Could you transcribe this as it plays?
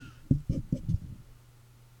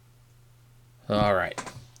All right.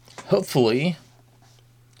 Hopefully,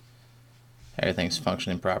 everything's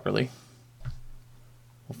functioning properly.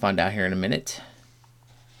 We'll find out here in a minute.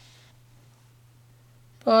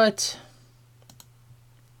 But,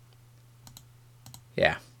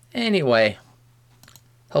 yeah. Anyway,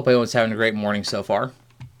 hope everyone's having a great morning so far.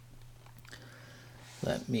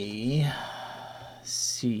 Let me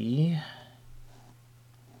see.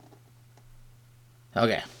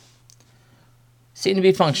 Okay. Seem to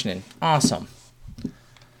be functioning. Awesome.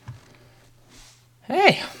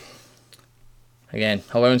 Hey. Again,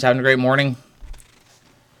 hope everyone's having a great morning.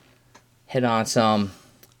 Hit on some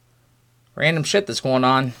random shit that's going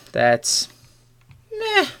on that's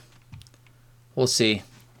meh. We'll see.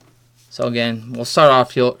 So again, we'll start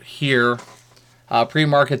off here.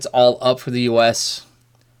 Pre-market's all up for the U.S.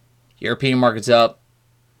 European market's up.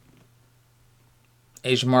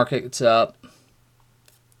 Asian market's up.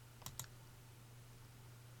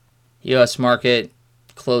 U.S. market,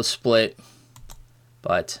 close split.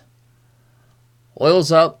 But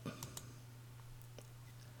oil's up.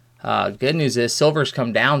 Good news is silver's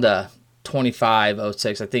come down to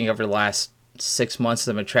 25.06. I think over the last 6 months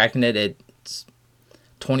I've been tracking it. It's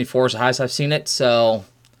 24 is the highest I've seen it. So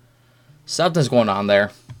something's going on there.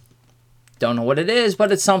 Don't know what it is,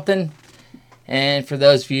 but it's something. And for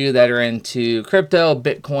those of you that are into crypto,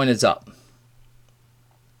 Bitcoin is up.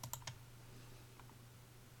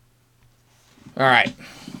 All right.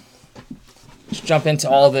 Let's jump into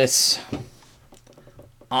all this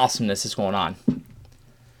awesomeness that's going on.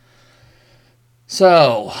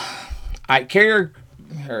 So, Ike Carrier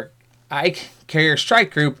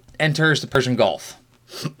Strike Group enters the Persian Gulf.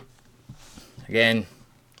 Again,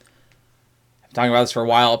 I'm talking about this for a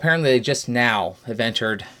while. Apparently, they just now have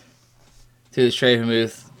entered through the Strait of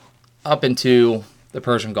Hormuz up into the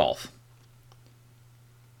Persian Gulf.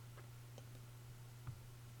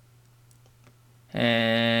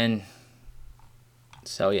 And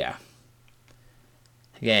so, yeah.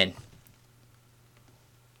 Again,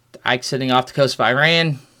 Ike sitting off the coast of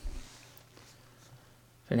Iran.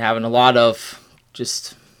 Been having a lot of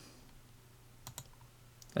just...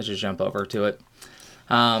 Let's just jump over to it.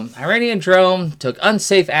 Iranian drone took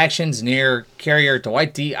unsafe actions near carrier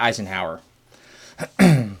Dwight D. Eisenhower.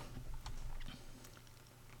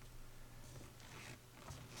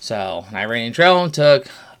 So, an Iranian drone took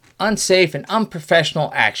unsafe and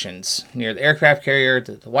unprofessional actions near the aircraft carrier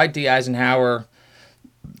the Dwight D. Eisenhower.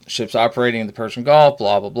 Ships operating in the Persian Gulf,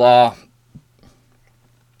 blah, blah, blah.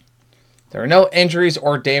 There were no injuries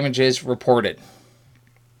or damages reported.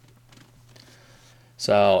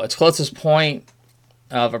 So, its closest point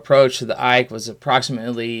of approach to the Ike was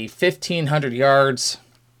approximately 1,500 yards.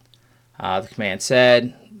 The command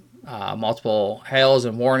said multiple hails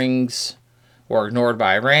and warnings were ignored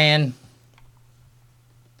by Iran.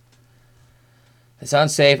 It's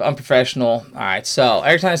unsafe, unprofessional. All right, so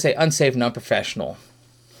every time I say unsafe and unprofessional,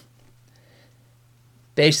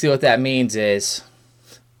 basically what that means is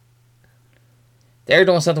they're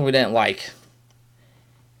doing something we didn't like.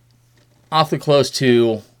 Awfully close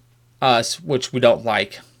to us, which we don't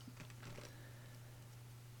like.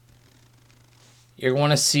 You're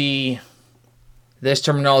going to see this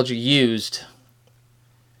terminology used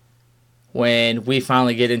when we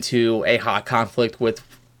finally get into a hot conflict with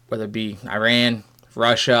whether it be Iran,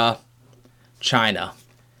 Russia, China.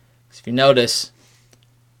 If you notice,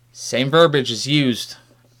 same verbiage is used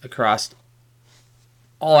across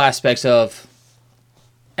all aspects of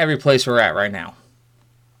every place we're at right now.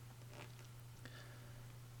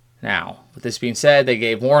 Now, with this being said, they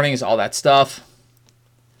gave warnings, all that stuff.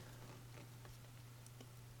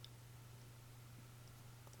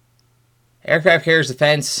 Aircraft carrier's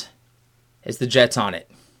defense is the jets on it.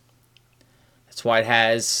 That's why it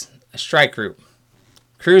has a strike group.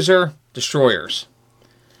 Cruiser, destroyers.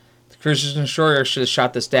 The cruisers and destroyers should have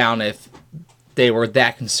shot this down if they were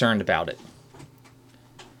that concerned about it.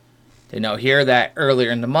 They know here that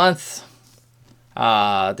earlier in the month,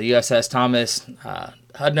 the USS Thomas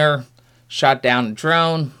Hudner shot down a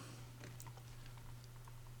drone.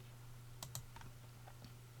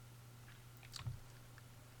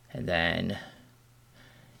 And then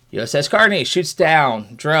USS Carney shoots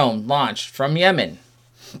down drone launched from Yemen.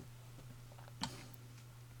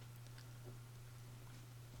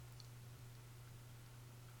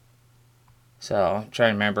 So I'm trying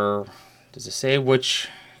to remember, does it say which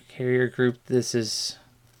carrier group this is?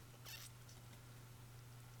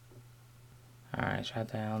 Alright,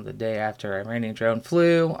 shot down the day after Iranian drone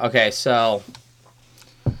flew. Okay, so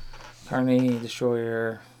Carney,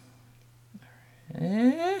 destroyer.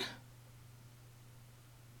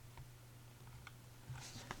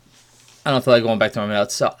 I don't feel like going back to my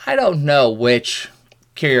notes, so I don't know which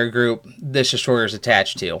carrier group this destroyer is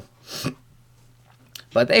attached to.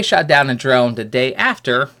 But they shot down a drone the day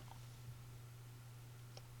after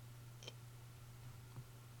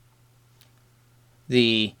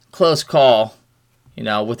the close call,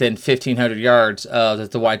 within 1,500 yards of the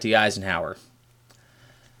Dwight D. Eisenhower.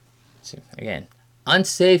 So again,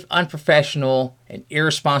 unsafe, unprofessional, and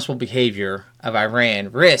irresponsible behavior of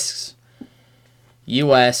Iran risks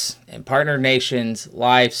U.S. and partner nations'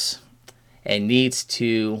 lives and needs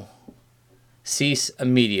to cease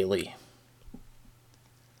immediately.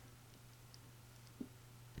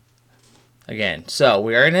 Again, so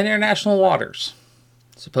we are in international waters,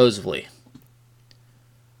 supposedly.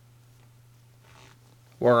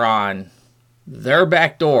 We're on their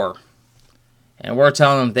back door, and we're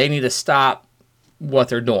telling them they need to stop what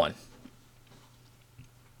they're doing.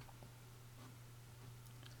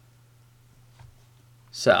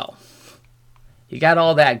 So, you got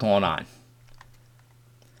all that going on.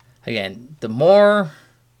 Again, the more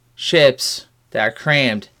ships that are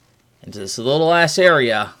crammed into this little ass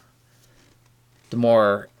area, the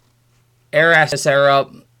more air assets are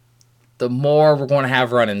up, the more we're going to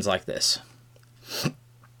have run-ins like this.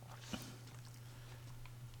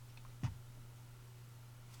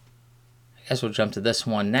 I guess we'll jump to this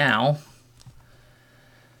one now.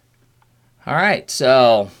 Alright,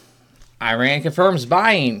 so Iran confirms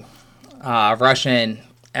buying Russian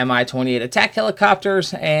Mi-28 attack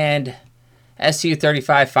helicopters and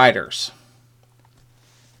Su-35 fighters.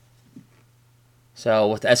 So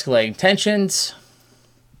with escalating tensions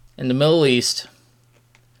in the Middle East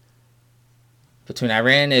between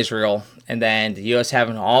Iran and Israel, and then the U.S.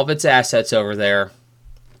 having all of its assets over there,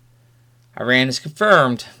 Iran has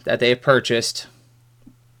confirmed that they have purchased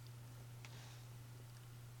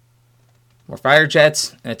more fighter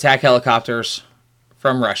jets and attack helicopters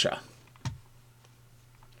from Russia.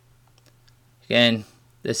 Again,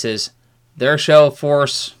 this is their show of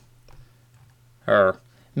force, or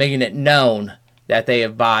making it known that they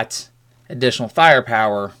have bought additional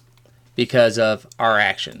firepower because of our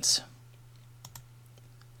actions.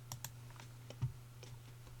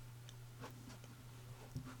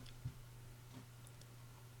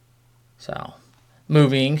 So,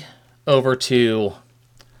 moving over to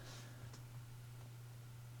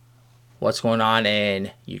what's going on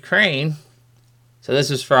in Ukraine. So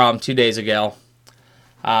this is from 2 days ago.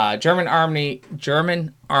 German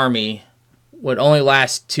army would only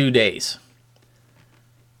last 2 days.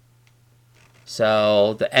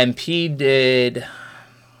 So the MP did,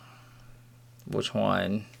 which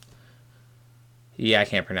one? Yeah, I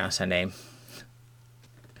can't pronounce that name.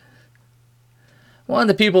 One of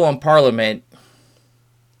the people in Parliament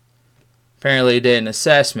apparently did an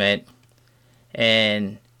assessment,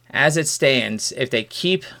 and as it stands, if they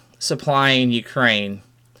keep supplying Ukraine,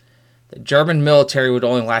 the German military would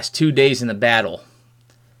only last 2 days in the battle.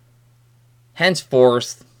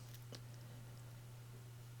 Henceforth,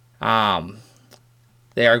 they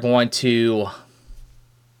are going to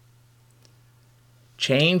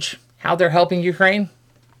change how they're helping Ukraine.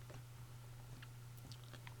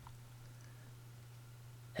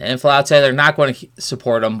 And flat out say they're not going to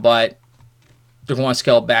support them, but they're going to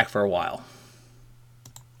scale it back for a while.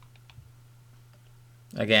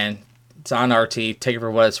 Again, it's on RT. Take it for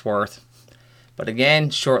what it's worth. But again,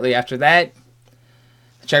 shortly after that,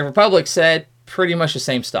 the Czech Republic said pretty much the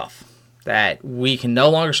same stuff. That we can no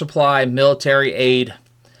longer supply military aid.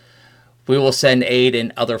 We will send aid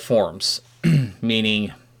in other forms,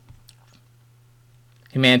 meaning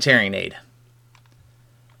humanitarian aid.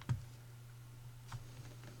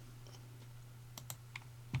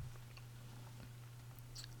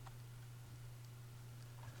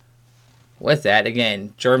 With that,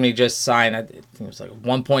 again, Germany just signed, I think it was like a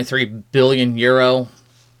 1.3 billion euro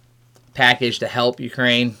package to help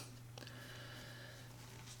Ukraine.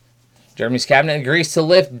 Germany's cabinet agrees to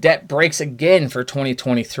lift debt brakes again for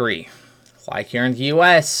 2023. Like here in the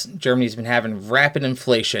U.S., Germany's been having rapid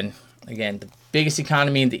inflation. Again, the biggest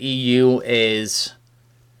economy in the EU is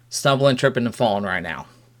stumbling, tripping, and falling right now.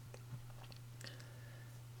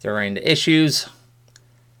 They're running into issues.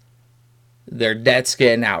 Their debt's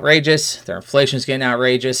getting outrageous. Their inflation's getting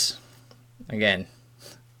outrageous. Again.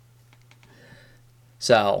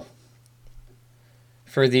 So,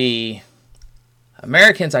 for the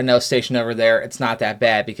Americans I know stationed over there, it's not that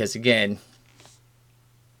bad because, again,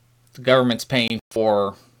 the government's paying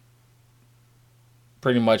for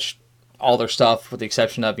pretty much all their stuff with the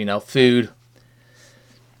exception of, food.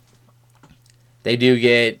 They do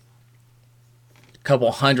get couple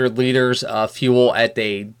 100 liters of fuel at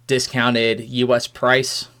a discounted U.S.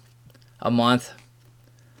 price a month.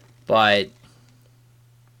 But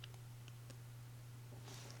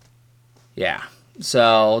yeah,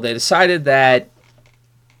 so they decided that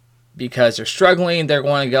because they're struggling, they're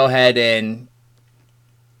going to go ahead and,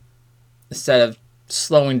 instead of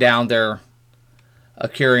slowing down their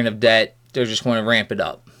accruing of debt, they're just going to ramp it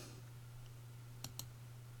up.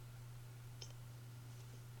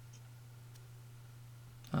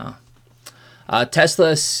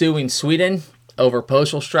 Tesla is suing Sweden over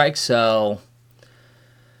postal strikes. So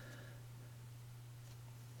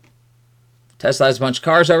Tesla has a bunch of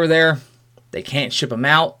cars over there. They can't ship them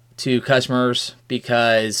out to customers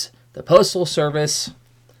because the postal service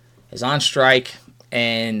is on strike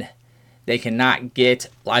and they cannot get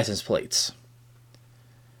license plates.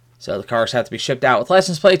 So the cars have to be shipped out with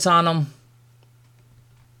license plates on them.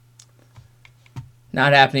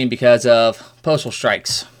 Not happening because of postal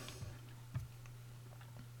strikes.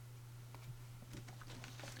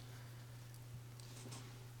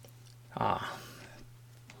 I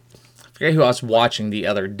forget who I was watching the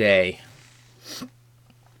other day,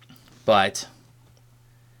 but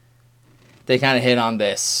they kind of hit on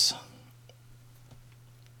this.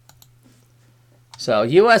 So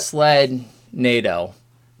U.S.-led NATO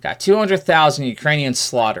got 200,000 Ukrainians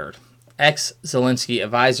slaughtered. Ex-Zelensky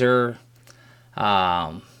advisor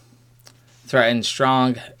threatened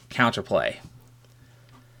strong counterplay.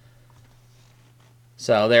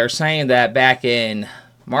 So they're saying that back in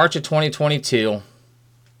March of 2022,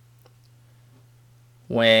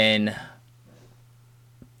 when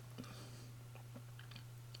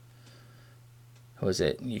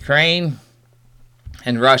Ukraine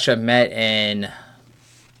and Russia met in,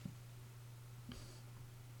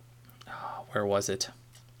 where was it?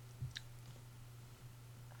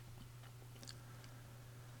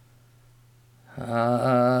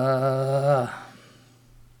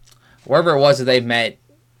 Wherever it was that they met,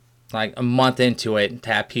 like a month into it,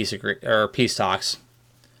 to have peace talks,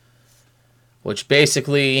 which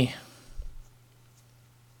basically,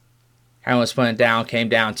 how I was putting it down, came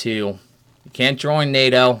down to you can't join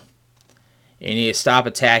NATO. You need to stop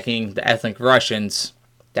attacking the ethnic Russians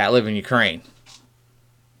that live in Ukraine.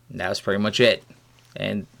 And that was pretty much it.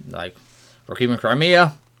 And like, we're keeping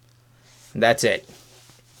Crimea. And that's it.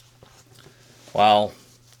 Well,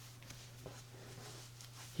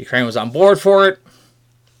 Ukraine was on board for it.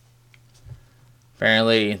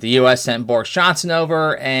 Apparently, the U.S. sent Boris Johnson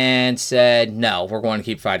over and said, no, we're going to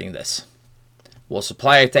keep fighting this. We'll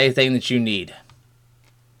supply you with anything that you need.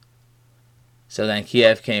 So then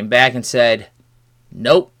Kiev came back and said,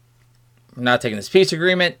 nope, we're not taking this peace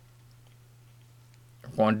agreement.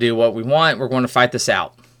 We're going to do what we want. We're going to fight this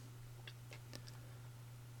out.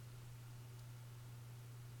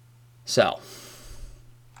 So,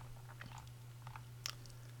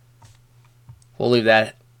 we'll leave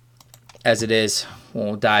that as it is.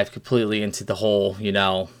 We'll dive completely into the whole,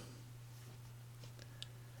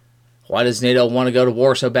 why does NATO want to go to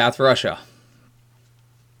war so bad with Russia?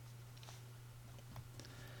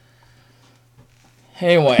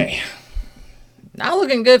 Anyway, not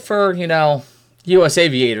looking good for, U.S.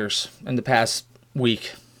 aviators in the past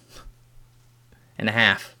week and a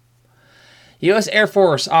half. U.S. Air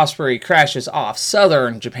Force Osprey crashes off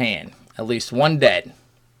southern Japan. At least one dead.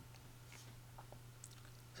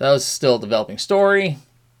 So it's still a developing story.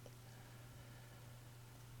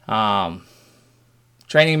 Training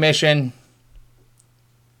mission.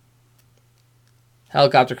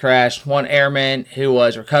 Helicopter crash. One airman who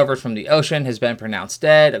was recovered from the ocean has been pronounced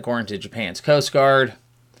dead, according to Japan's Coast Guard.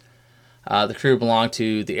 The crew belonged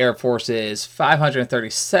to the Air Force's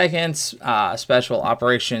 532nd Special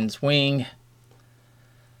Operations Wing.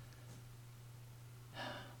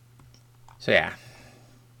 So yeah,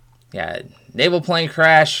 naval plane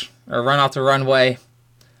crash or run off the runway.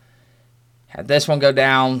 Had this one go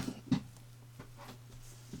down.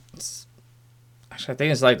 Actually, I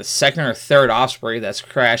think it's like the second or third Osprey that's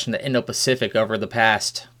crashed in the Indo-Pacific over the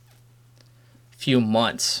past few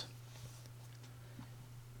months.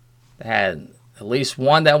 They had at least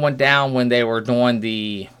one that went down when they were doing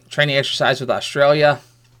the training exercise with Australia.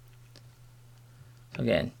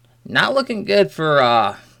 Again, not looking good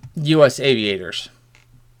for U.S. aviators.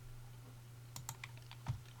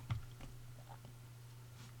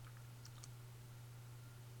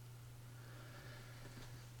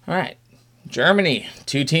 All right. Germany.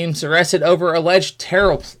 2 teams arrested over alleged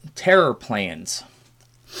terror plans.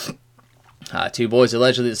 2 boys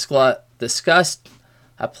allegedly discussed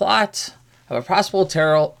a plot of a possible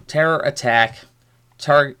terror attack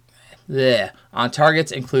on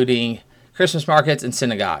targets including Christmas markets and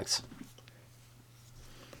synagogues.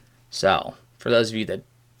 So, for those of you that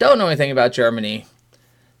don't know anything about Germany,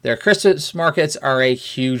 Their Christmas markets are a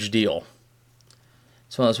huge deal.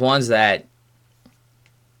 It's one of those ones that I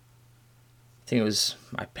think it was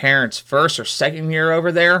my parents' first or second year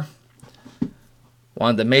over there.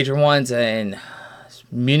 One of the major ones in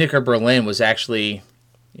Munich or Berlin was actually,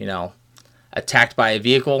 attacked by a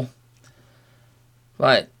vehicle.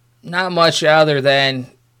 But not much other than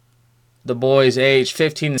the boys aged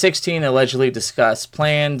 15 and 16 allegedly discussed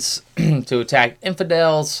plans to attack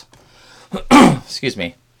infidels. Excuse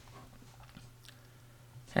me.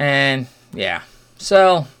 And yeah,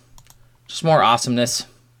 so just more awesomeness.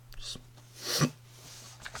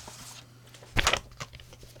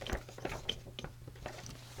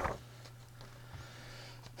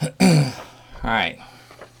 All right.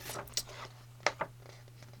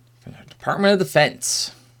 Department of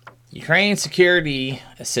Defense. Ukraine security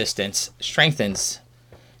assistance strengthens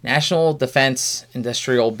National Defense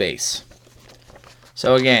Industrial Base.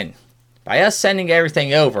 So again, by us sending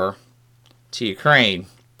everything over to Ukraine,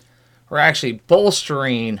 we're actually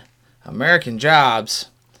bolstering American jobs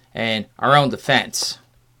and our own defense.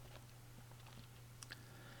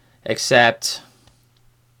 Except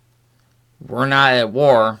we're not at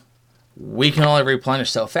war. We can only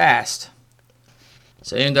replenish so fast.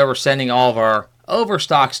 So even though we're sending all of our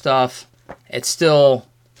overstock stuff, it's still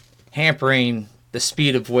hampering the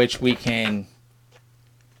speed of which we can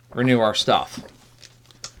renew our stuff.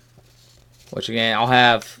 Which again, I'll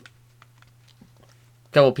have a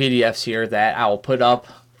couple PDFs here that I will put up.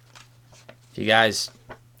 If you guys,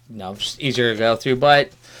 just easier to go through.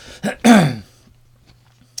 But the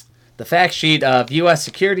fact sheet of U.S.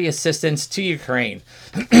 security assistance to Ukraine,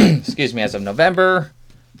 excuse me, as of November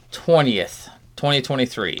 20th,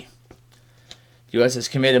 2023. The U.S. has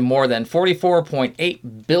committed more than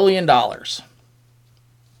 $44.8 billion.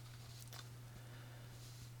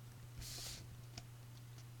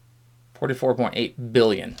 $44.8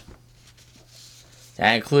 billion.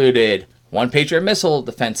 That included one Patriot missile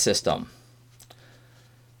defense system,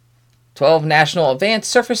 12 national advanced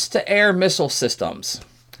surface-to-air missile systems,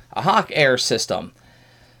 a Hawk Air system,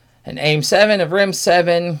 an AIM-7, a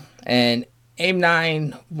RIM-7, and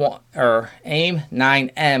AIM-9M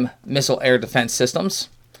missile air defense systems,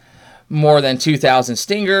 more than 2,000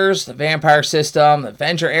 Stingers, the Vampire system, the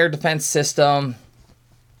Avenger air defense system.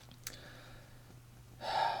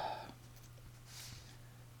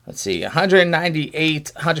 Let's see,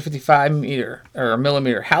 198, 155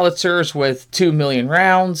 millimeter howitzers with 2 million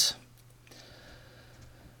rounds.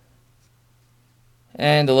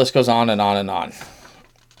 And the list goes on and on and on.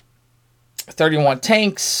 31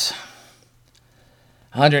 tanks,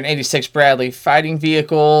 186 Bradley fighting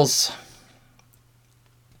vehicles,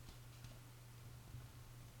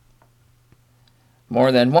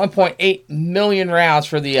 more than 1.8 million rounds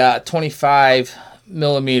for the 25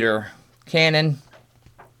 millimeter cannon.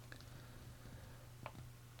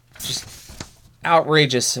 Just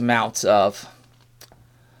outrageous amounts of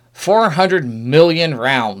 400 million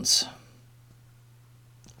rounds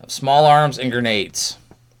of small arms and grenades.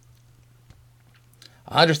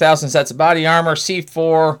 100,000 sets of body armor,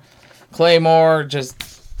 C4, Claymore,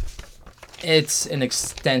 it's an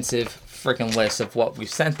extensive freaking list of what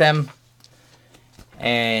we've sent them.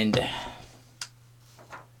 And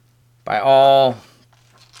by all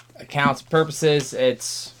accounts and purposes,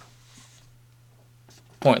 it's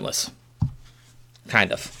pointless.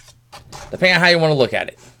 Kind of. Depending on how you want to look at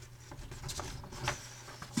it.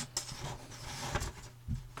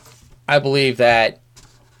 I believe that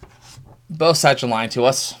both sides are lying to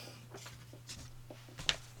us.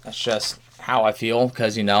 That's just how I feel,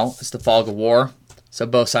 because, it's the fog of war. So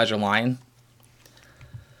both sides are lying.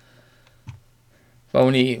 But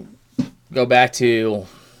when you go back to,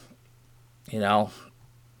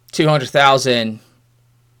 200,000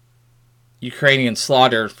 Ukrainians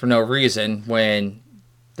slaughtered for no reason when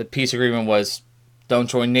the peace agreement was don't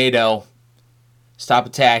join NATO, stop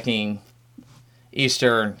attacking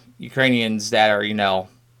Eastern Ukrainians that are,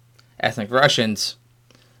 ethnic Russians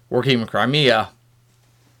working in Crimea.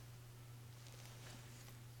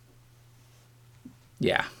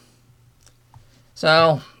 Yeah.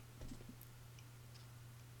 So,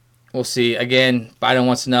 we'll see. Again, Biden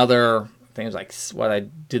wants another, I think it's like, what I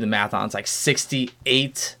do the math on, it's like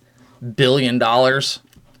 $68 billion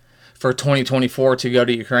for 2024 to go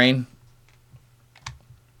to Ukraine.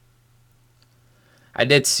 I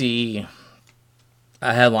did see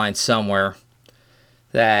a headline somewhere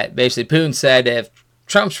that basically Putin said if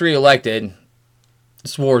Trump's reelected,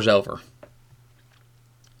 this war's over.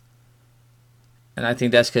 And I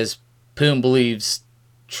think that's because Putin believes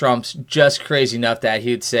Trump's just crazy enough that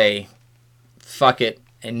he'd say, fuck it,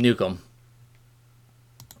 and nuke him.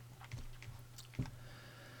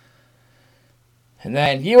 And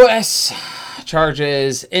then U.S.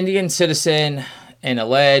 charges Indian citizen in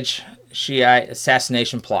alleged Shiite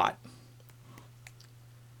assassination plot.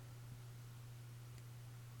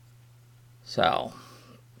 So,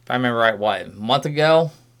 if I remember right, what, a month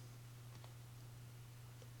ago?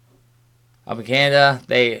 Up in Canada,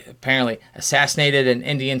 they apparently assassinated an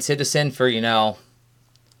Indian citizen for,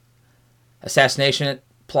 assassination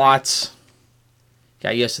plots.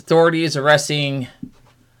 Got U.S. authorities arresting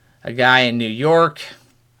a guy in New York.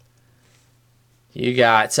 You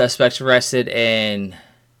got suspects arrested in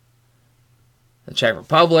the Czech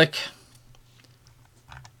Republic.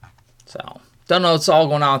 So, don't know what's all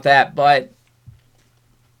going on with that, but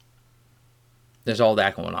there's all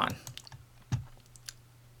that going on.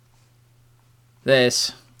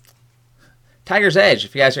 This Tiger's Edge,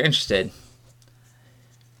 if you guys are interested.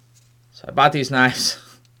 So I bought these knives.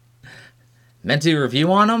 Meant to do a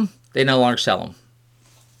review on them. They no longer sell them.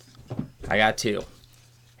 I got two.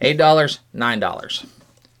 $8, $9.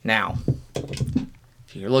 Now,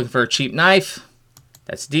 if you're looking for a cheap knife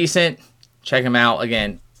that's decent, check them out.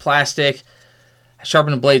 Again, plastic. I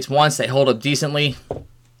sharpened the blades once. They hold up decently.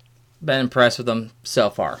 Been impressed with them so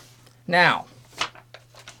far. Now,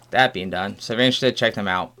 that being done, so if you're interested, check them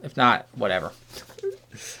out. If not, whatever.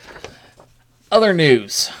 Other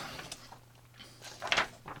news.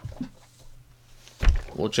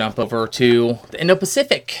 We'll jump over to the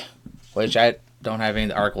Indo-Pacific, which I don't have any of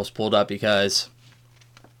the articles pulled up because,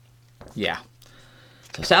 yeah.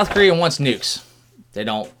 So South Korea wants nukes. They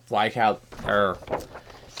don't like they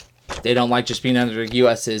don't like just being under the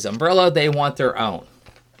U.S.'s umbrella. They want their own.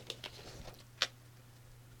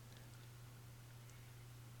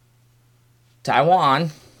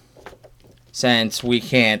 Taiwan, since we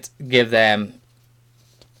can't give them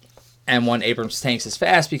M1 Abrams tanks as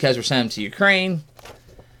fast because we're sending them to Ukraine,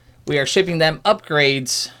 we are shipping them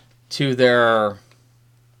upgrades to their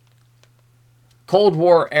Cold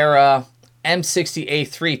War era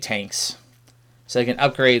M60A3 tanks so they can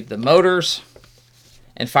upgrade the motors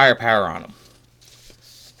and firepower on them.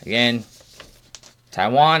 Again,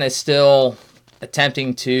 Taiwan is still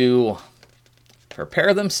attempting to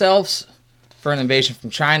prepare themselves for an invasion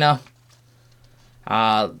from China.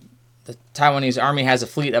 The Taiwanese army has a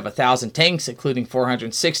fleet of 1,000 tanks, including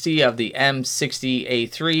 460 of the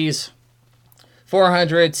M60A3s,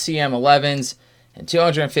 400 CM11s, and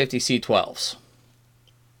 250 C12s.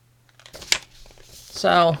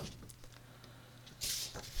 So,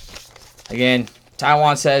 again,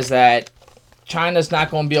 Taiwan says that China's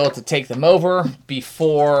not going to be able to take them over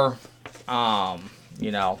before, was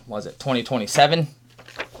it 2027?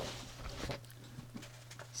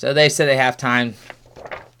 So they said they have time.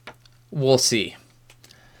 We'll see.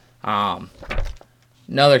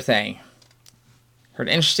 Another thing. Heard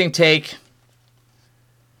an interesting take.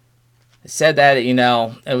 It said that,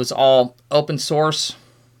 it was all open source.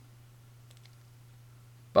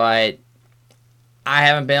 But I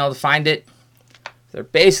haven't been able to find it. They're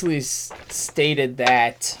basically stated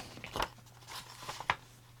that,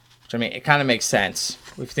 it kind of makes sense.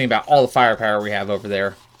 If you think about all the firepower we have over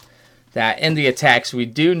there. That in the attacks, we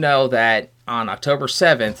do know that on October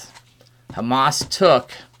 7th, Hamas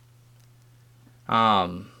took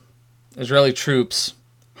Israeli troops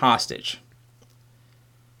hostage.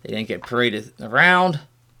 They didn't get paraded around.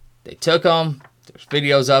 They took them. There's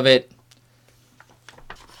videos of it.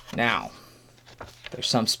 Now, there's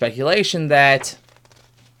some speculation that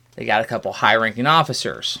they got a couple high-ranking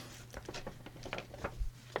officers.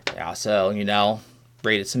 They also,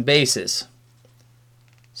 raided some bases.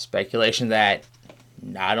 Speculation that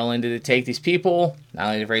not only did it take these people, not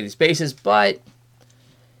only did it raid these bases, but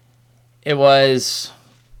it was,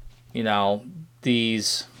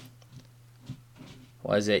 these,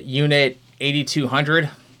 Unit 8200,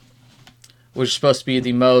 which is supposed to be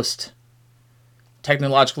the most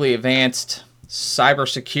technologically advanced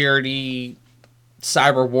cybersecurity,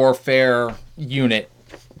 cyber warfare unit.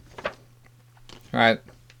 Right?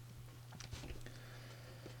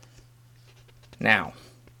 Now,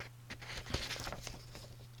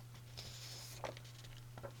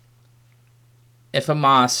 if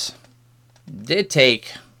Hamas did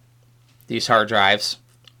take these hard drives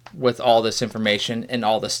with all this information and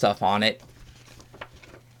all this stuff on it,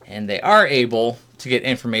 and they are able to get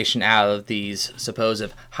information out of these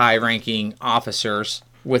supposed high-ranking officers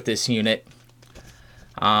with this unit,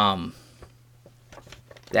 that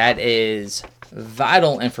is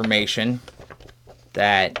vital information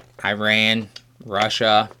that Iran,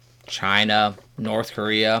 Russia, China, North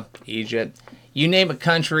Korea, Egypt, you name a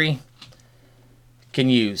country, can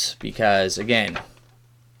use, because again,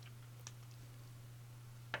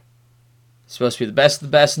 supposed to be the best of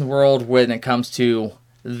the best in the world when it comes to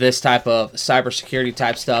this type of cybersecurity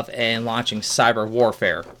type stuff and launching cyber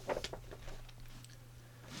warfare.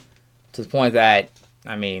 To the point that,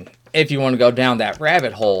 I mean, if you want to go down that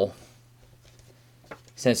rabbit hole,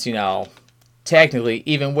 since, you know, technically,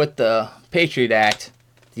 even with the Patriot Act,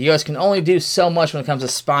 the U.S. can only do so much when it comes to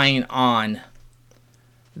spying on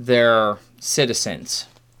their citizens.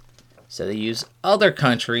 So they use other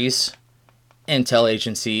countries' intel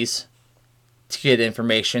agencies to get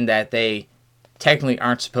information that they technically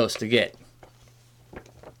aren't supposed to get.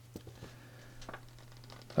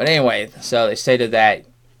 But anyway, so they stated that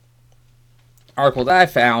article that I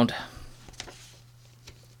found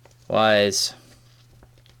was,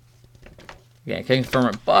 again, I can't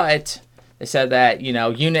confirm it, but they said that, you know,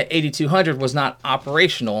 Unit 8200 was not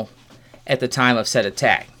operational at the time of said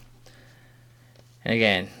attack. And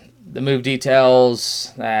again, the move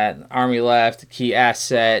details that Army left, key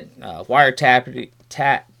asset, wiretapping,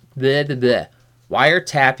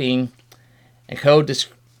 and code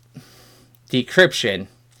decryption,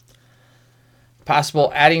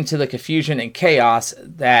 possible adding to the confusion and chaos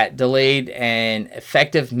that delayed an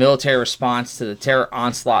effective military response to the terror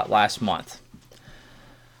onslaught last month.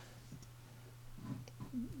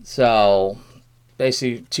 So,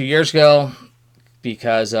 basically, 2 years ago,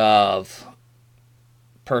 because of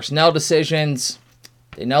personnel decisions,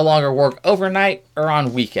 they no longer work overnight or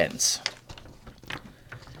on weekends.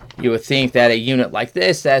 You would think that a unit like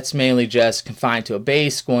this, that's mainly just confined to a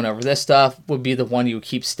base, going over this stuff, would be the one you would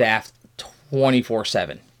keep staffed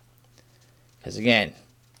 24/7. Because again,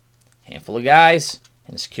 handful of guys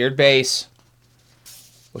in a secured base,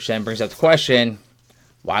 which then brings up the question,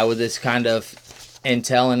 why would this kind of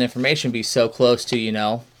intel and information be so close to, you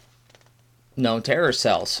know, known terrorist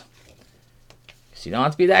cells? Because you don't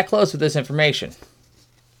have to be that close with this information,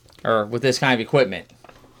 or with this kind of equipment.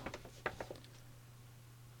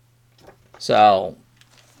 So,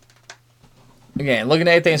 again, looking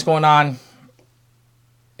at everything that's going on,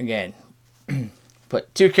 again,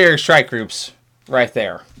 put 2 carrier strike groups right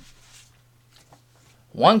there.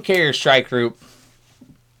 1 carrier strike group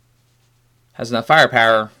has enough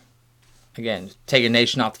firepower, again, to take a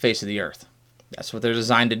nation off the face of the earth. That's what they're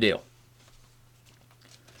designed to do.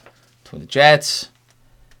 Between the jets,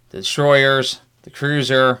 the destroyers, the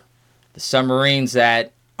cruiser, the submarines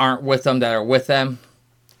that aren't with them, that are with them,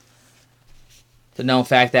 the known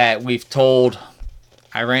fact that we've told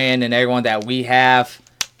Iran and everyone that we have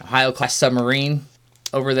Ohio-class submarine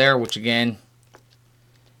over there, which again,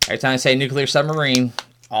 every time I say nuclear submarine,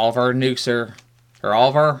 all of our nukes are, or all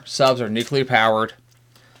of our subs are nuclear powered.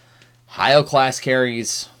 Ohio-class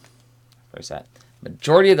carries, where's that?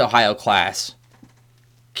 Majority of the Ohio-class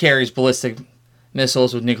carries ballistic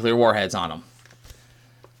missiles with nuclear warheads on them.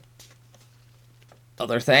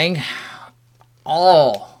 Other thing,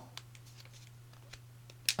 all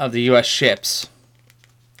of the U.S. ships,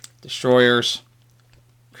 destroyers,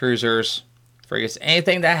 cruisers, frigates,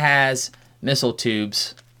 anything that has missile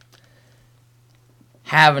tubes,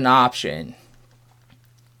 have an option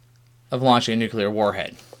of launching a nuclear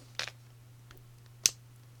warhead.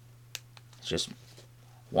 It's just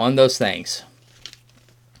one of those things.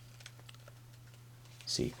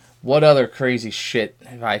 Let's see, what other crazy shit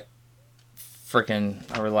have I freaking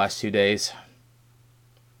over the last 2 days?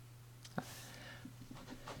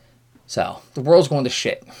 So, the world's going to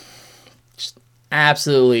shit. Just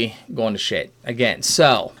absolutely going to shit. Again,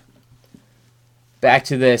 so, back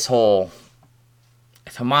to this whole,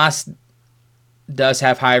 if Hamas does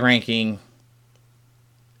have high-ranking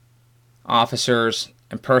officers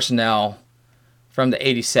and personnel from the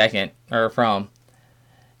 82nd, or from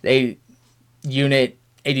the Unit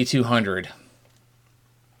 8200,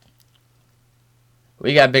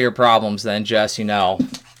 we got bigger problems than just, you know,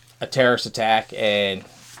 a terrorist attack and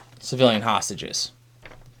civilian hostages.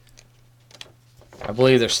 I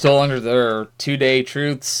believe they're still under their 2-day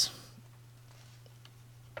truths.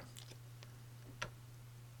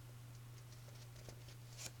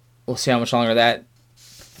 We'll see how much longer that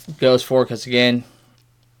goes for, because again,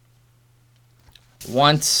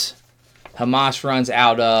 once Hamas runs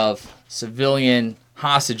out of civilian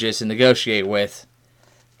hostages to negotiate with,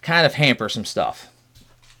 kind of hamper some stuff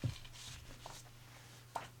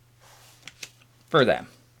for them.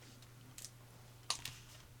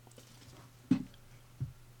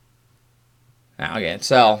 Now again,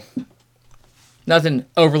 so nothing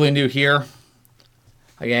overly new here.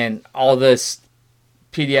 Again, all this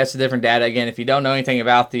PDFs of different data. Again, if you don't know anything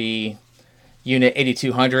about the Unit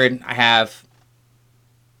 8200, I have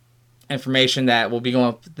information that will be going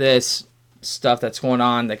with this stuff that's going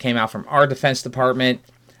on that came out from our Defense Department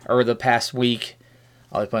over the past week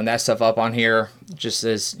I'll be putting that stuff up on here just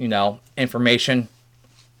as, you know, information.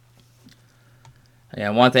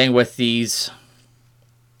 And one thing with these,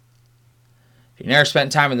 if you never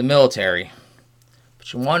spent time in the military,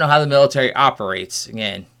 but you want to know how the military operates,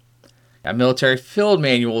 again, got military field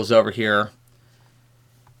manuals over here.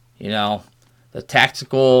 You know, the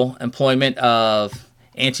tactical employment of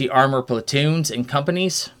anti-armor platoons and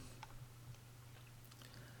companies.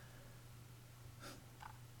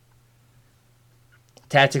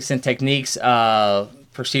 Tactics and techniques of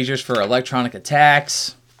procedures for electronic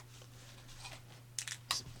attacks.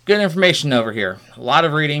 Good information over here. A lot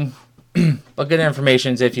of reading, but good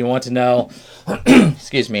information if you want to know,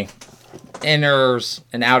 excuse me, inners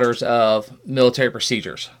and outers of military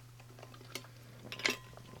procedures.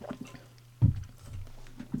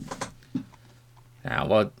 Now,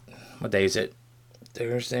 what day is it?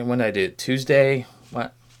 Thursday? When did I do it? Tuesday?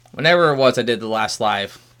 What? Whenever it was, I did the last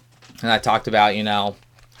live. And I talked about, you know,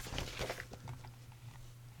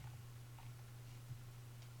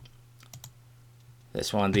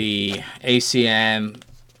 this one, the ACM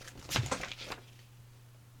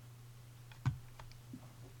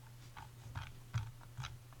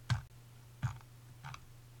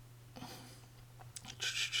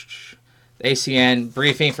ACN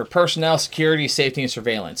briefing for personnel, security, safety, and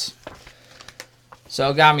surveillance. So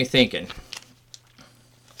it got me thinking.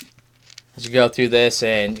 As you go through this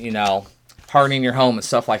and, you know, hardening your home and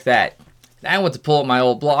stuff like that. Then I went to pull up my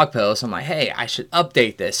old blog post. I'm like, hey, I should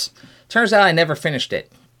update this. Turns out I never finished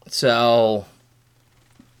it. So,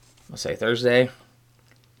 let's say Thursday.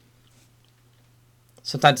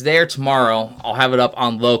 Sometime today or tomorrow, I'll have it up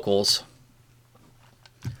on Locals.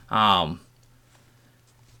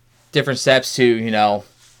 Different steps to, you know,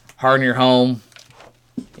 harden your home,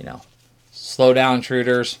 you know, slow down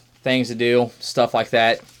intruders, things to do, stuff like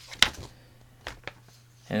that.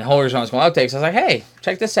 And the whole reason I was going to update, so I was like, hey,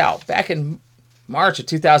 check this out. Back in March of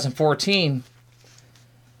 2014,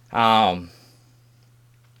 ABB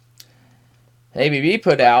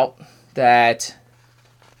put out that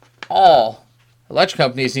all electric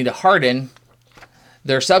companies need to harden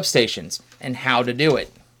their substations and how to do it.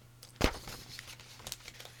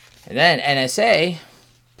 And then NSA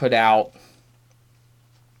put out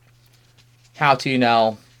how to, you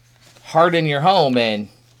know, harden your home and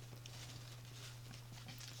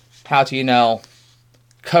how to, you know,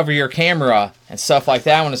 cover your camera and stuff like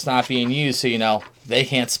that when it's not being used so, you know, they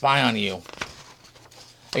can't spy on you.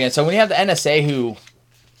 Again, so when you have the NSA who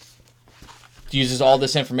uses all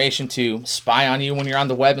this information to spy on you when you're on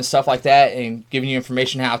the web and stuff like that and giving you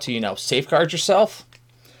information how to, you know, safeguard yourself,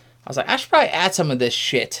 I was like, I should probably add some of this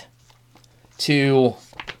shit to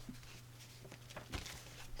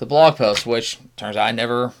the blog post, which turns out I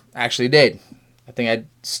never actually did. I think I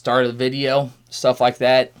started a video, stuff like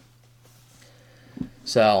that.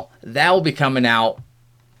 So that will be coming out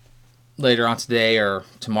later on today or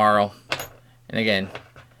tomorrow. And again,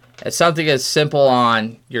 it's something as simple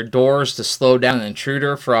on your doors to slow down an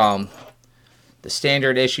intruder from the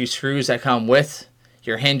standard issue screws that come with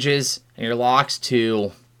your hinges and your locks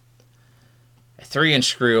to a 3-inch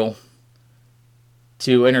screw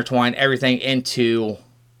to intertwine everything into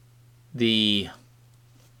the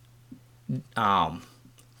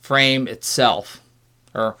frame itself,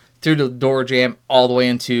 or through the door jamb all the way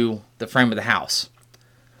into the frame of the house.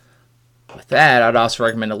 With that, I'd also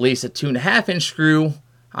recommend at least a 2.5-inch screw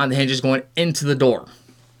on the hinges going into the door.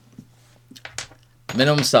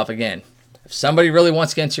 Minimum stuff. Again, if somebody really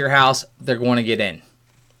wants to get into your house, they're going to get in.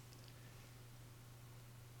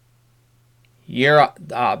 Your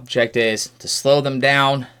object is to slow them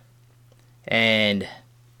down and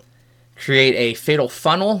create a fatal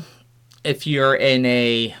funnel if you're in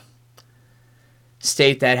a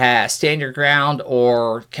state that has stand your ground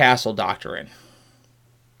or castle doctrine.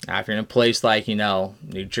 Now, if you're in a place like, you know,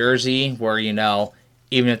 New Jersey, where, you know,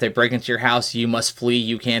 even if they break into your house, you must flee,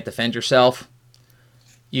 you can't defend yourself,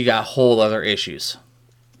 you got whole other issues.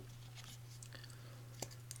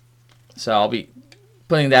 So I'll be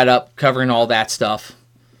putting that up, covering all that stuff.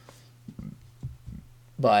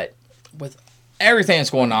 But with everything that's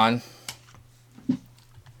going on, let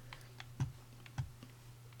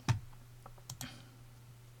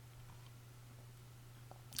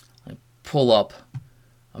me pull up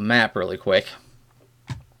a map really quick.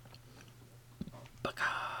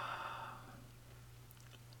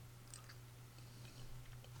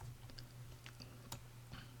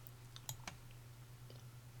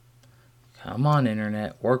 Come on,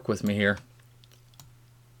 internet, work with me here.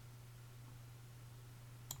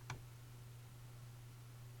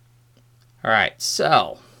 Alright,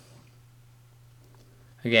 so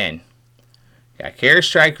again, got Carrier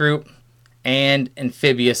Strike Group, and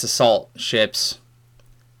amphibious assault ships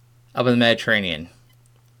up in the Mediterranean.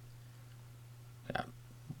 Got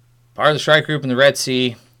part of the strike group in the Red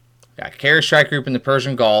Sea. Got carrier strike group in the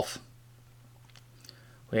Persian Gulf.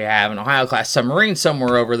 We have an Ohio-class submarine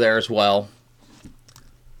somewhere over there as well.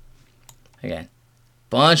 Again,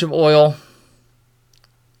 bunch of oil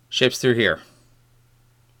ships through here.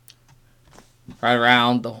 Right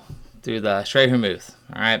around through the Strait of Hormuz.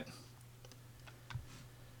 Alright.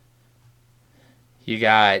 You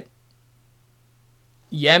got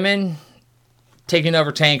Yemen taking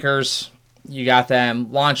over tankers. You got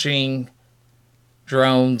them launching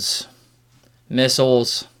drones,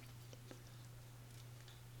 missiles.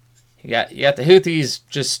 You got the Houthis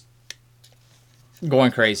just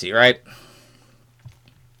going crazy, right?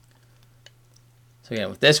 So again,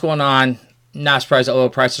 with this going on, not surprised that oil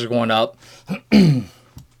prices are going up.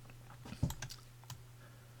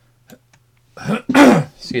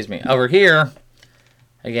 Excuse me. Over here,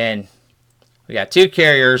 again, we got two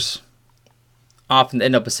carriers off in the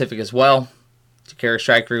Indo-Pacific as well. Two carrier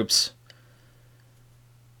strike groups.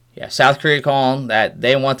 Yeah, South Korea calling that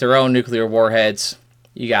they want their own nuclear warheads.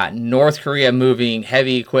 You got North Korea moving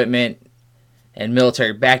heavy equipment and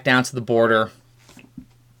military back down to the border.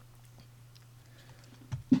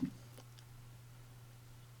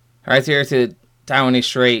 Right there to the Taiwanese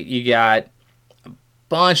Strait, you got a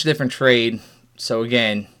bunch of different trade. So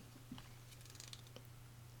again,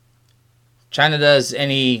 China does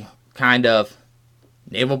any kind of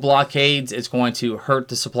naval blockades, it's going to hurt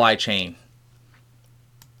the supply chain.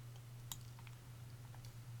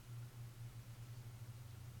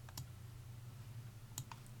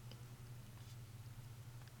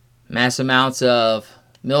 Mass amounts of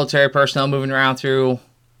military personnel moving around through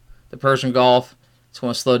the Persian Gulf. It's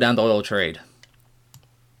going to slow down the oil trade.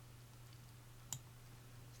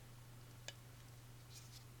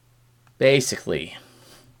 Basically,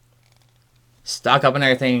 stock up on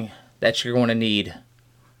everything that you're going to need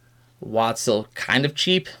while it's still kind of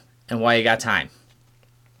cheap and while you got time.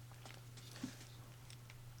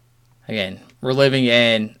 Again, we're living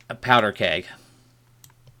in a powder keg.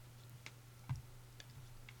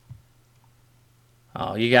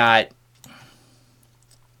 Oh, you got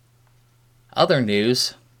other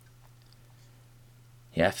news.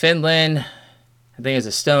 Yeah, Finland, I think it's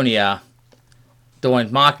Estonia,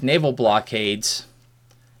 doing mock naval blockades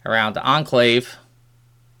around the enclave,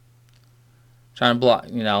 trying to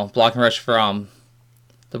blocking Russia from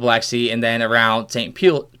the Black Sea, and then around St.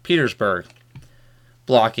 Petersburg,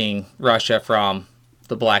 blocking Russia from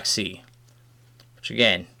the Black Sea. Which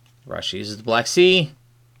again, Russia uses the Black Sea,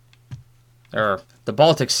 or the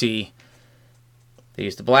Baltic Sea. They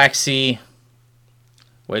use the Black Sea,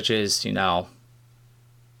 which is,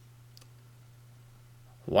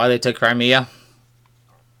 why they took Crimea.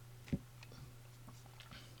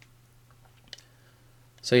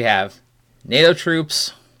 So you have NATO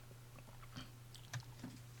troops,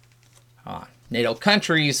 NATO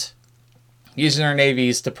countries using their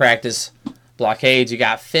navies to practice blockades. You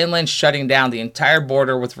got Finland shutting down the entire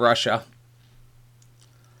border with Russia.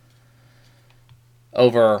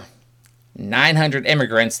 Over 900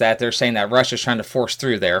 immigrants that they're saying that Russia's trying to force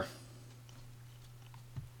through there.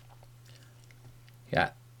 You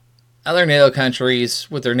got other NATO countries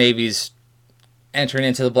with their navies entering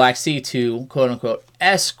into the Black Sea to, quote-unquote,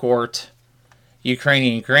 escort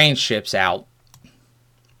Ukrainian grain ships out.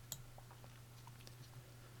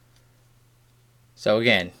 So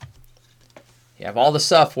again, you have all the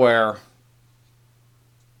stuff where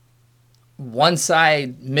one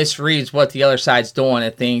side misreads what the other side's doing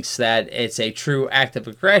and thinks that it's a true act of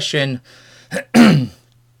aggression.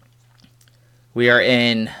 We are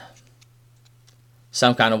in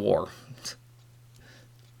some kind of war.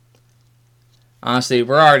 Honestly,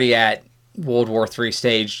 we're already at World War III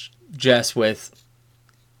stage just with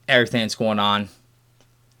everything that's going on.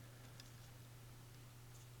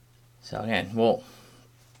 So again, we'll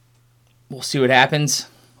see what happens.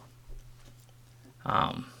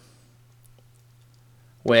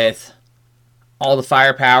 With all the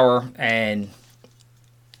firepower and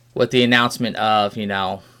with the announcement of, I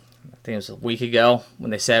think it was a week ago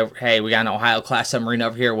when they said, hey, we got an Ohio-class submarine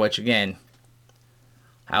over here, which again,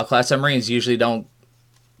 Ohio-class submarines usually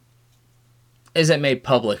isn't made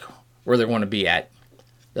public where they're going to be at.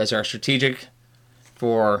 Those are strategic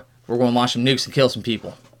for, we're going to launch some nukes and kill some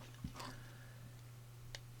people.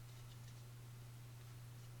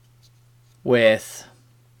 With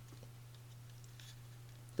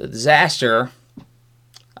the disaster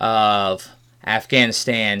of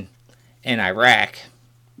Afghanistan and Iraq,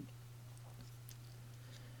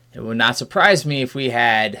 it would not surprise me if we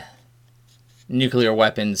had nuclear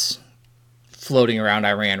weapons floating around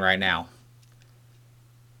Iran right now.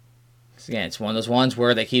 Again, it's one of those ones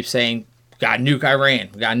where they keep saying, "Got to nuke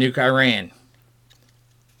Iran. We got to nuke Iran."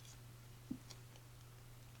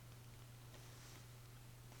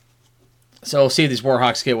 So we'll see if these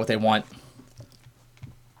Warhawks get what they want.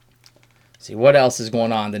 See what else is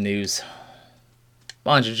going on in the news.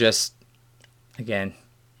 Bunch of just, again,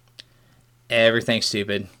 everything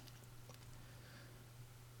stupid.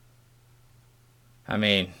 I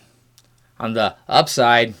mean, on the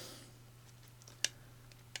upside,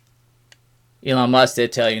 Elon Musk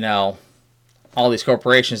did tell, all these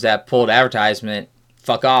corporations that pulled advertisement,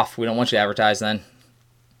 fuck off. We don't want you to advertise then.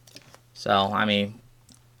 So, I mean,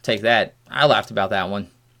 take that. I laughed about that one.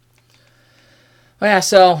 But yeah,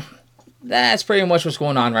 so that's pretty much what's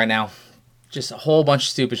going on right now. Just a whole bunch of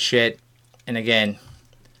stupid shit. And again,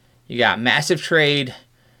 you got massive trade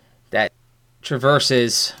that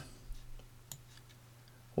traverses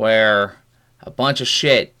where a bunch of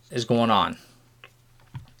shit is going on.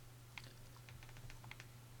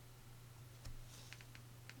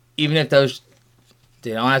 Even if those,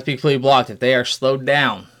 they don't have to be completely blocked, if they are slowed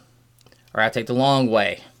down or have to take the long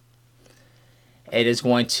way, it is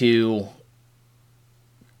going to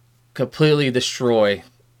completely destroy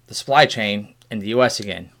the supply chain in the U.S.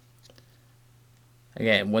 again.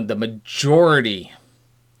 Again, when the majority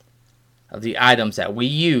of the items that we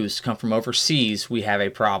use come from overseas, we have a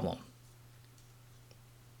problem.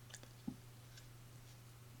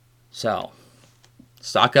 So,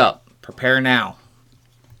 stock up. Prepare now.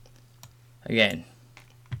 Again,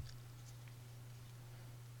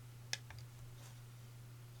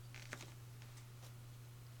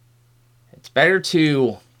 it's better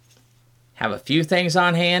to have a few things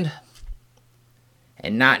on hand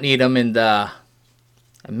and not need them in the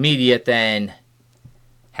immediate than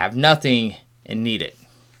have nothing and need it.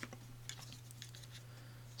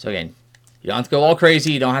 So again, you don't have to go all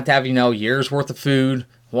crazy. You don't have to have, years worth of food,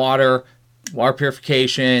 water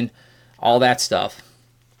purification, all that stuff.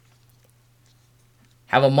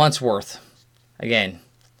 Have a month's worth. Again,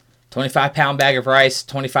 25-pound bag of rice,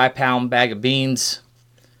 25-pound bag of beans,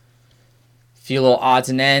 a few little odds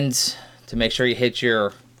and ends to make sure you hit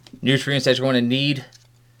your nutrients that you're going to need.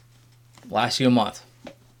 Last you a month.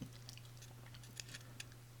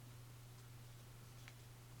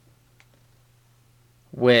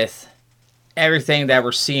 With everything that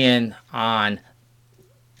we're seeing on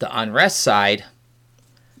the unrest side,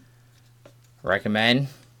 recommend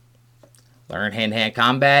learn hand-to-hand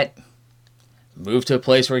combat, move to a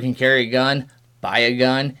place where you can carry a gun, buy a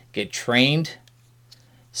gun, get trained,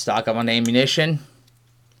 stock up on ammunition.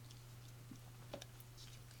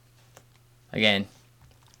 Again,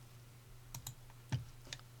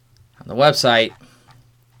 on the website,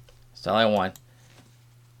 that's all I want.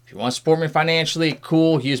 If you want to support me financially,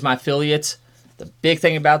 cool, use my affiliates. The big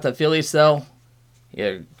thing about the affiliates, though,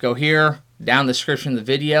 you go here, down in the description of the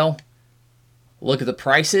video, look at the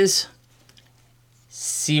prices,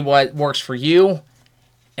 see what works for you,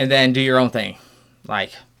 and then do your own thing.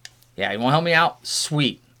 Like, yeah, you want to help me out?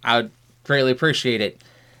 Sweet. I would greatly appreciate it.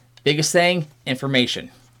 Biggest thing,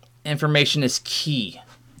 information. Information is key.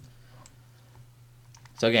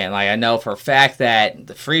 So again, like I know for a fact that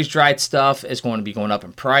the freeze-dried stuff is going to be going up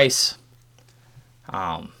in price.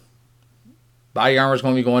 Body armor is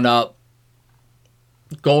going to be going up.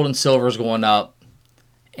 Gold and silver is going up.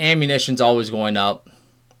 Ammunition's always going up.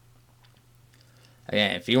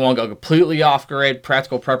 Again, if you want to go completely off grid,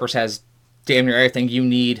 Practical Preppers has damn near everything you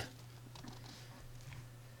need.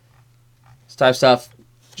 This type of stuff,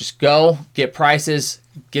 just go, get prices,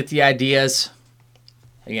 get the ideas.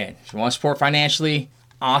 Again, if you want to support financially,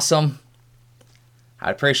 awesome.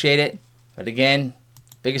 I'd appreciate it. But again,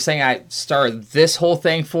 biggest thing I started this whole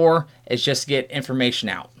thing for is just to get information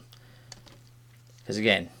out. Because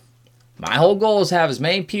again, my whole goal is to have as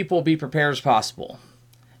many people be prepared as possible.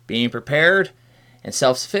 Being prepared and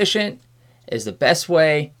self-sufficient is the best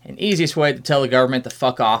way and easiest way to tell the government to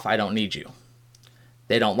fuck off, I don't need you.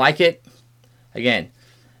 They don't like it. Again,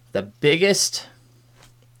 the biggest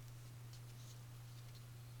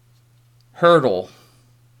hurdle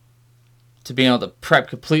to being able to prep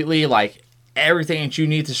completely, like everything that you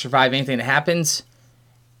need to survive anything that happens,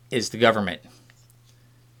 is the government.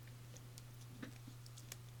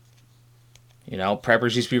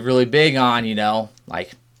 Preppers used to be really big on,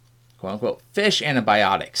 like, quote-unquote, fish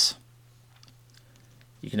antibiotics.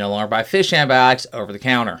 You can no longer buy fish antibiotics over the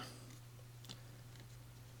counter.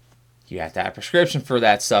 You have to have a prescription for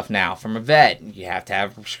that stuff now from a vet. You have to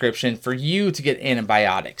have a prescription for you to get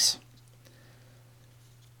antibiotics.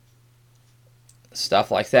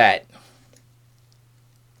 Stuff like that.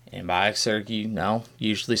 Antibiotics are,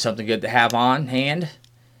 usually something good to have on hand.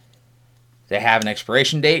 They have an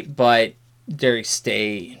expiration date, but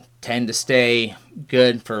they tend to stay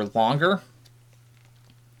good for longer.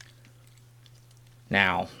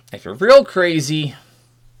 Now, if you're real crazy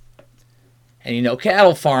and you know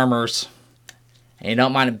cattle farmers and you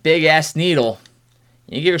don't mind a big ass needle,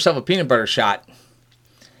 you give yourself a peanut butter shot.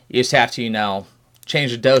 You just have to,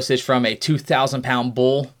 change the dosage from a 2,000 pound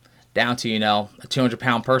bull down to, a 200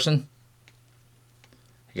 pound person.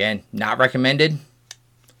 Again, not recommended.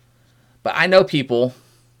 But I know people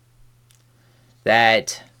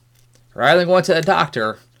that rather than going to a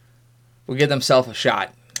doctor will give themselves a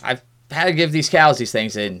shot. I've had to give these cows these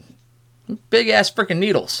things in big ass freaking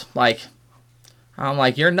needles. I'm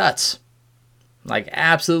like, you're nuts. Like,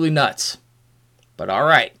 absolutely nuts. But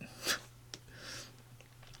alright.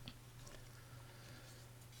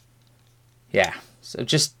 Yeah, so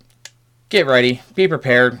just get ready, be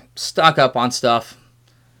prepared, stock up on stuff.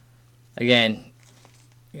 Again,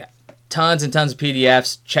 tons and tons of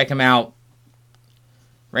PDFs. Check them out.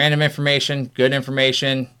 Random information, good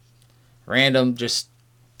information, random just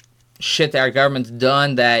shit that our government's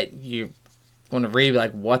done that you're going to read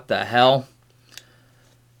like, what the hell?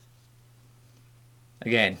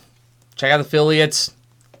 Again, check out the affiliates.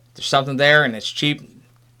 There's something there and it's cheap.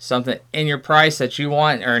 Something in your price that you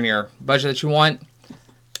want or in your budget that you want.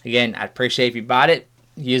 Again, I'd appreciate if you bought it.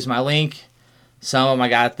 Use my link. Some of them I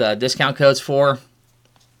got the discount codes for.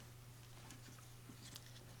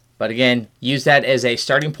 But again, use that as a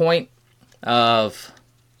starting point of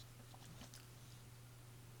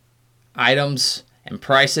items and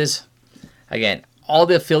prices. Again, all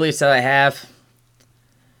the affiliates that I have,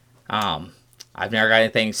 I've never got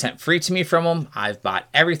anything sent free to me from them. I've bought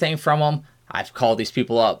everything from them. I've called these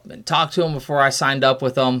people up and talked to them before I signed up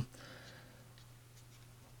with them.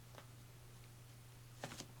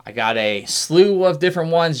 I got a slew of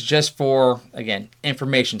different ones just for, again,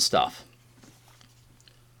 information stuff.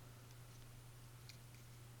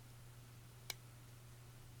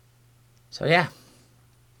 So yeah.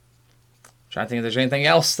 Trying to think if there's anything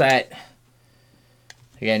else that,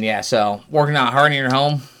 again, yeah, so working out hard in your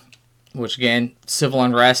home, which again, civil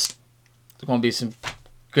unrest, there's going to be some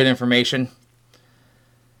good information.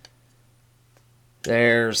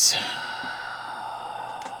 That's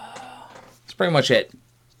pretty much it.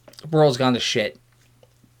 The world's gone to shit.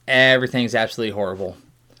 Everything's absolutely horrible.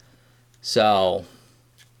 So,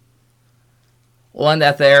 we'll end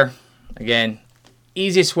that there. Again,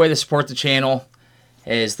 easiest way to support the channel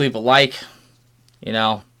is leave a like,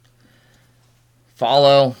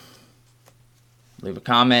 follow, leave a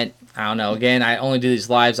comment. I don't know. Again, I only do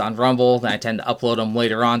these lives on Rumble, then I tend to upload them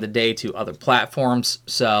later on today to other platforms.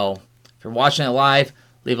 So, if you're watching it live,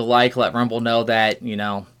 leave a like, let Rumble know that,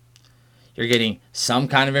 you're getting some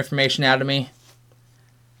kind of information out of me.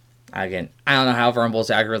 Again, I don't know how Rumble's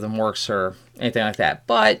algorithm works or anything like that.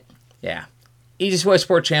 But, yeah. Easiest way to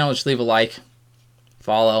support the channel is just leave a like,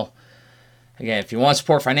 follow. Again, if you want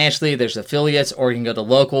support financially, there's affiliates or you can go to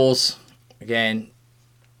locals. Again,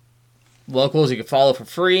 locals you can follow for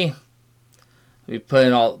free. We put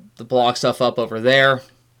in all the blog stuff up over there.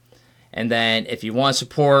 And then if you want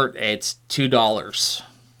support, it's $2.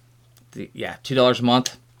 Yeah, $2 a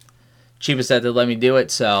month. Cheapest that they let me do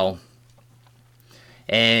it. So,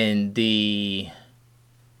 and the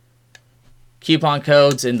coupon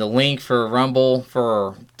codes and the link for Rumble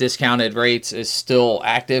for discounted rates is still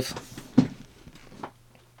active.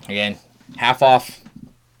 Again, half off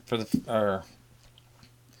for or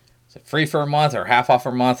is it free for a month or half off for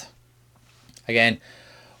a month? Again,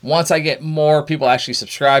 once I get more people actually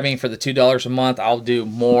subscribing for the $2 a month, I'll do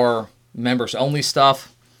more members only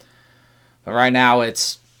stuff. But right now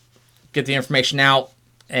it's get the information out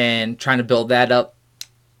and trying to build that up.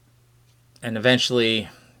 And eventually,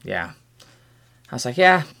 yeah. I was like,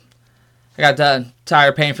 yeah, I got done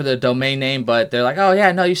tired paying for the domain name, but they're like, oh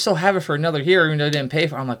yeah, no, you still have it for another year even though you didn't pay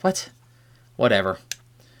for it. I'm like, what? Whatever.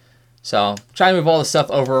 So trying to move all the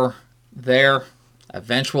stuff over there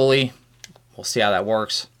eventually. We'll see how that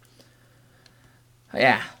works.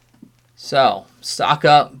 Yeah. So stock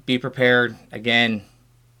up, be prepared. Again,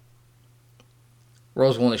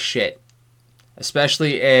 world's going to shit.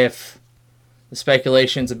 Especially if the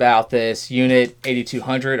speculations about this Unit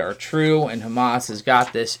 8200 are true and Hamas has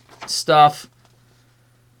got this stuff.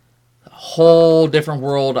 A whole different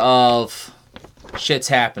world of shit's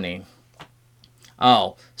happening.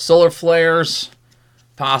 Oh, solar flares,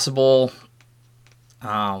 possible.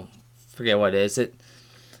 Forget what it is.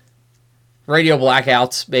 Radio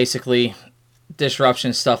blackouts, basically.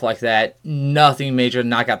 Disruption, stuff like that. Nothing major to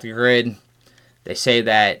knock out the grid. They say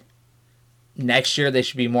that Next year they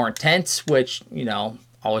should be more intense, which, you know,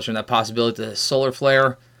 always run that possibility of the solar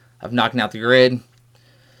flare of knocking out the grid.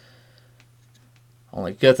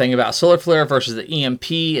 Only good thing about solar flare versus the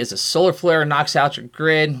EMP is a solar flare knocks out your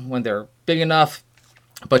grid when they're big enough,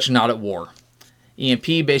 but you're not at war. EMP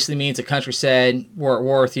basically means a country said, we're at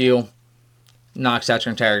war with you, knocks out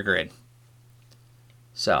your entire grid.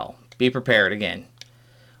 So, be prepared again.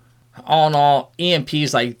 All in all, EMP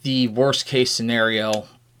is like the worst case scenario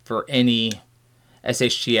for any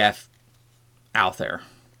SHTF out there.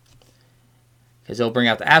 Because it'll bring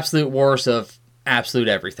out the absolute worst of absolute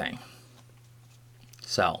everything.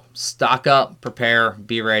 So, stock up, prepare,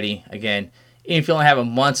 be ready. Again, even if you only have a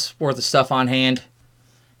month's worth of stuff on hand,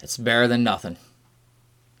 it's better than nothing.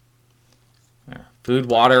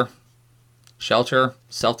 Food, water, shelter,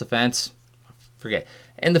 self-defense, forget.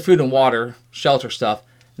 And the food and water, shelter stuff,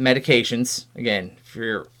 medications. Again, if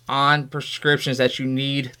you're on prescriptions that you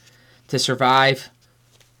need to survive,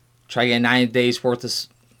 try to get 90 days worth of,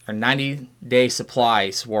 or 90-day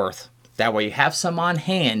supplies worth. That way you have some on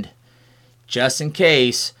hand just in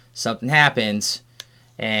case something happens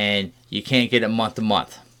and you can't get it month to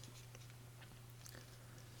month.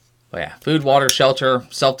 But yeah, food, water, shelter,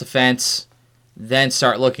 self-defense. Then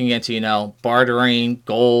start looking into, you know, bartering,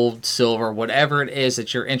 gold, silver, whatever it is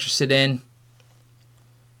that you're interested in.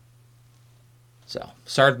 So,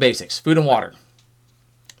 start with basics. Food and water.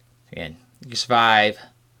 Again, you can survive,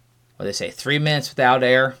 what they say, 3 minutes without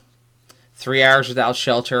air, 3 hours without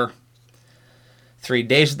shelter, 3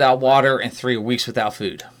 days without water, and 3 weeks without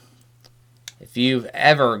food. If you've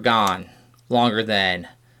ever gone longer than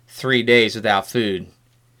 3 days without food,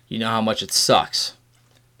 you know how much it sucks.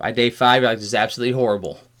 By day 5, you're like, this is absolutely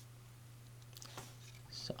horrible.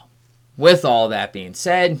 So, with all that being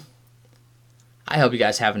said, I hope you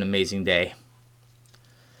guys have an amazing day.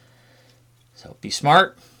 So, be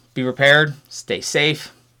smart, be prepared, stay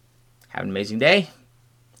safe, have an amazing day,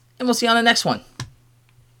 and we'll see you on the next one.